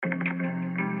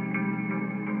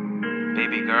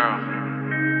Baby girl,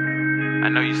 I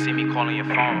know you see me calling your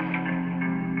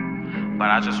phone, but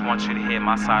I just want you to hear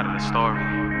my side of the story.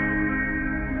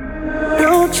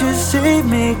 Don't you see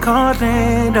me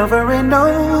calling over and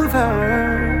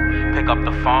over? Pick up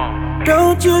the phone.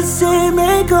 Don't you see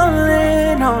me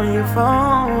calling on your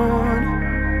phone?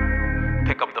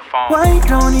 Pick up the phone. Why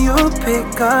don't you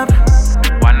pick up?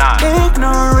 Why not?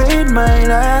 Ignoring my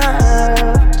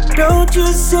love. Don't you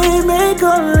see me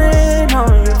calling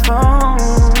on your phone?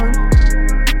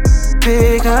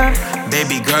 Pick up.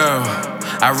 Baby girl,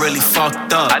 I really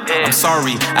fucked up. I did. I'm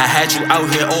sorry, I had you out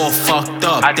here all fucked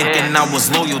up. Thinking I was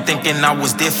loyal, thinking I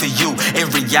was there for you. In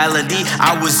reality,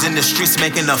 I was in the streets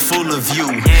making a fool of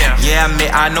you. Yeah,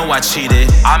 I know I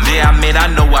cheated. I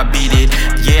know I beat it.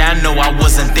 Yeah, I know I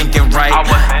wasn't thinking right.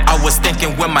 I was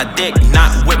thinking with my dick,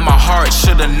 not with my heart.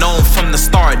 Should've known from the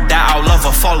start that I'll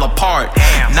ever fall apart.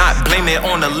 Damn. Not blame it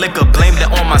on the liquor, blamed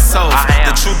it on myself.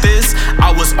 The truth is,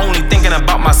 I was only thinking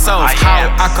about myself.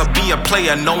 How I could be a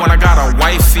player knowing I got a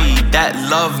wifey that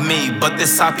love me, but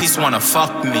this side piece wanna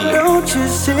fuck me. Don't you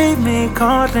see me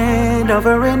calling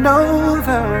over and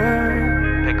over?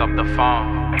 Pick up the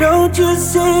phone. Don't you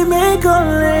see me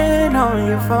calling on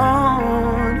your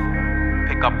phone?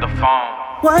 Pick up the phone.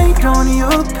 Why don't you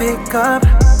pick up?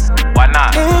 Why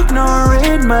not?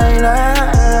 Ignoring my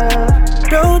love.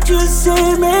 Don't you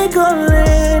see me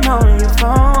calling on your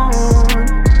phone?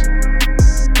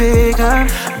 Pick up.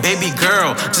 Baby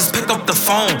girl, just pick up the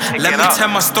phone. Let me up. tell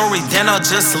my story, then I'll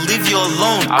just leave you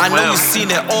alone. I know will. you've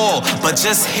seen it all, but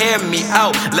just hear me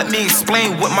out. Let me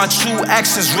explain what my true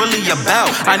actions really about.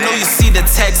 I know you see the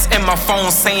text in my phone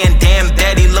saying, damn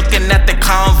daddy, looking at the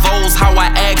convos, how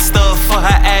I asked her for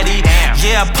her addy.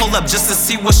 Yeah, I pulled up just to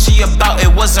see what she about.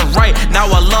 It wasn't right, now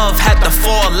our love had to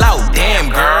fall out. Damn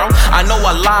girl, I know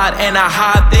I lied and I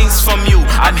hide things from you.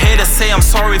 I'm here to say I'm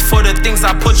sorry for the things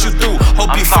I put you through.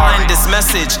 Hope you find this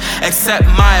message, accept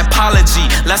my apology.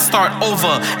 Let's start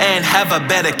over and have a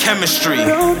better chemistry.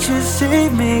 Don't you see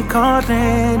me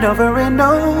calling over and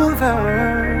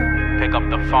over? Pick up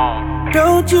the phone.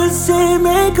 Don't you see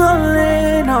me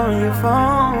calling on your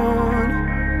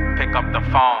phone? Pick up the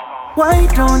phone. Why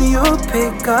don't you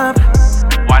pick up?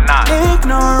 Why not?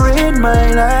 Ignoring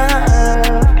my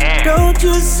love. Damn. Don't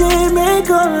you see me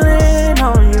calling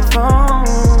on your phone?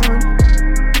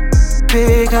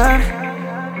 Pick up.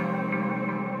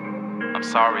 I'm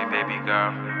sorry, baby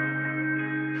girl,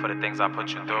 for the things I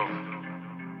put you through.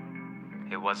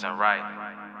 It wasn't right.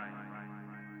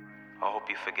 I hope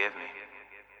you forgive me.